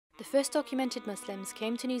The first documented Muslims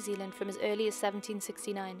came to New Zealand from as early as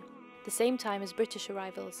 1769, the same time as British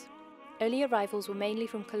arrivals. Early arrivals were mainly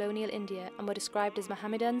from colonial India and were described as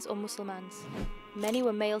Mohammedans or Mussulmans. Many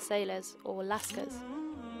were male sailors or Lascars.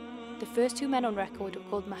 The first two men on record were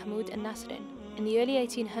called Mahmud and Nasrin. In the early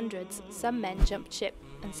 1800s, some men jumped ship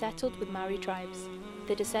and settled with Maori tribes.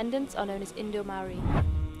 Their descendants are known as Indo-Maori.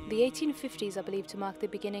 The 1850s are believed to mark the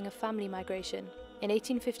beginning of family migration. In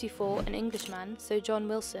 1854, an Englishman, Sir John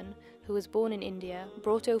Wilson, who was born in India,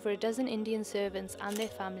 brought over a dozen Indian servants and their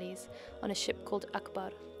families on a ship called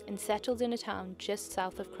Akbar and settled in a town just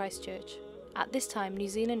south of Christchurch. At this time, New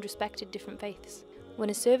Zealand respected different faiths.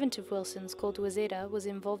 When a servant of Wilson's called Wazira was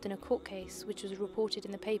involved in a court case which was reported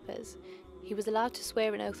in the papers, he was allowed to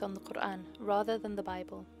swear an oath on the Quran rather than the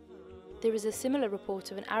Bible. There is a similar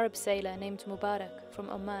report of an Arab sailor named Mubarak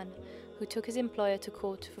from Oman who took his employer to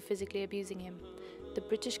court for physically abusing him. The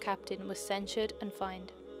British captain was censured and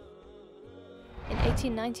fined. In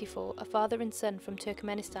 1894, a father and son from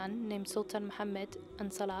Turkmenistan named Sultan Muhammad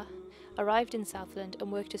and Salah arrived in Southland and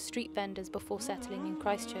worked as street vendors before settling in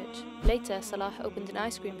Christchurch. Later, Salah opened an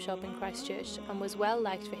ice cream shop in Christchurch and was well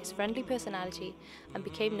liked for his friendly personality and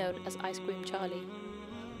became known as Ice Cream Charlie.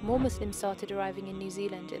 More Muslims started arriving in New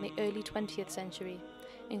Zealand in the early 20th century,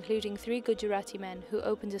 including 3 Gujarati men who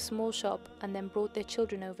opened a small shop and then brought their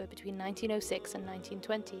children over between 1906 and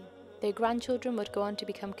 1920. Their grandchildren would go on to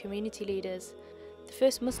become community leaders. The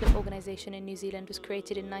first Muslim organisation in New Zealand was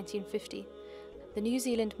created in 1950. The New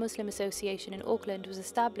Zealand Muslim Association in Auckland was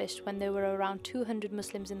established when there were around 200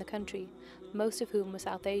 Muslims in the country, most of whom were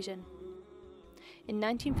South Asian. In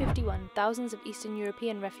 1951, thousands of Eastern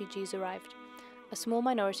European refugees arrived. A small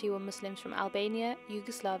minority were Muslims from Albania,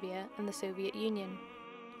 Yugoslavia and the Soviet Union.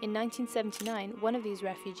 In 1979, one of these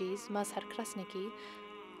refugees, Mazhar Krasniki,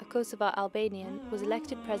 a Kosovar Albanian, was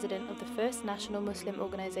elected president of the first national Muslim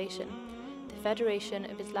organisation, the Federation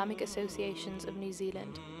of Islamic Associations of New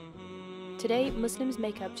Zealand. Today, Muslims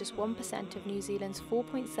make up just 1% of New Zealand's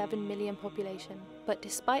 4.7 million population, but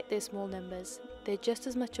despite their small numbers, they're just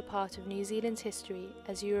as much a part of New Zealand's history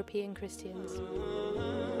as European Christians.